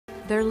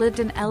There lived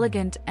an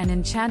elegant and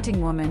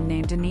enchanting woman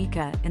named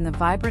Anika in the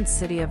vibrant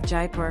city of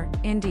Jaipur,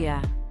 India.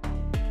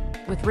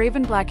 With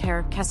raven black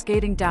hair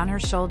cascading down her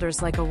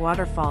shoulders like a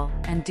waterfall,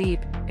 and deep,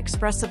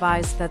 expressive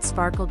eyes that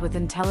sparkled with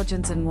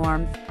intelligence and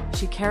warmth,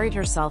 she carried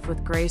herself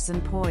with grace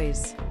and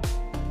poise.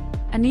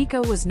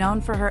 Anika was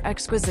known for her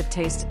exquisite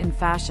taste in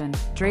fashion,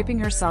 draping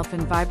herself in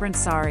vibrant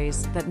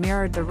saris that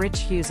mirrored the rich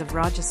hues of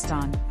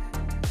Rajasthan.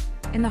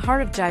 In the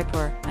heart of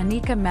Jaipur,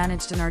 Anika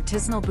managed an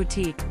artisanal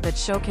boutique that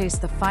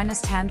showcased the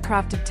finest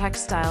handcrafted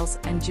textiles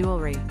and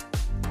jewelry.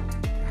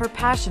 Her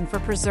passion for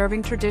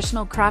preserving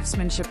traditional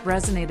craftsmanship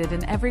resonated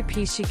in every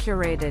piece she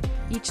curated,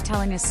 each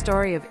telling a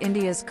story of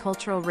India's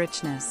cultural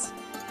richness.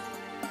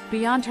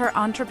 Beyond her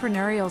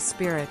entrepreneurial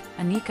spirit,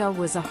 Anika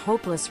was a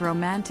hopeless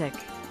romantic.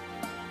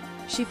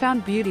 She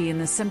found beauty in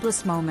the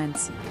simplest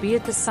moments, be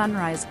it the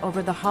sunrise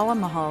over the Hawa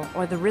Mahal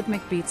or the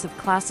rhythmic beats of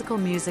classical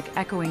music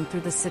echoing through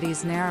the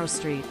city's narrow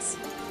streets.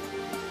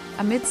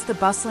 Amidst the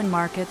bustling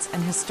markets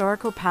and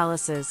historical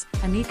palaces,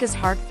 Anika's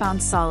heart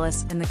found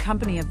solace in the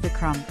company of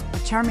Vikram,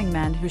 a charming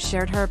man who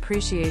shared her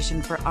appreciation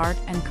for art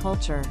and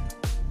culture.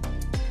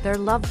 Their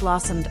love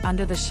blossomed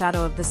under the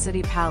shadow of the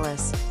city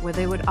palace, where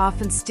they would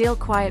often steal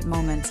quiet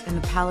moments in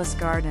the palace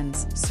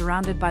gardens,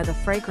 surrounded by the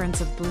fragrance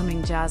of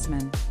blooming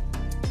jasmine.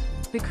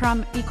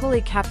 Vikram, equally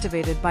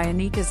captivated by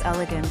Anika's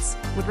elegance,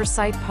 would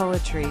recite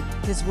poetry,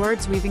 his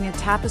words weaving a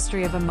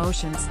tapestry of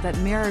emotions that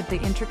mirrored the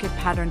intricate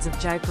patterns of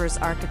Jaipur's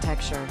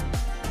architecture.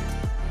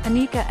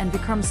 Anika and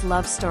Vikram's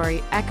love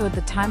story echoed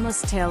the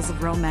timeless tales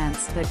of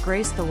romance that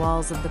graced the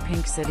walls of the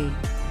Pink City.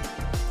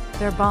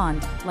 Their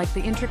bond, like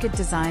the intricate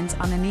designs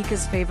on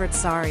Anika's favorite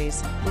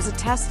saris, was a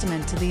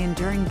testament to the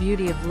enduring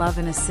beauty of love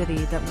in a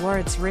city that wore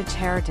its rich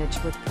heritage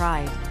with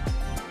pride.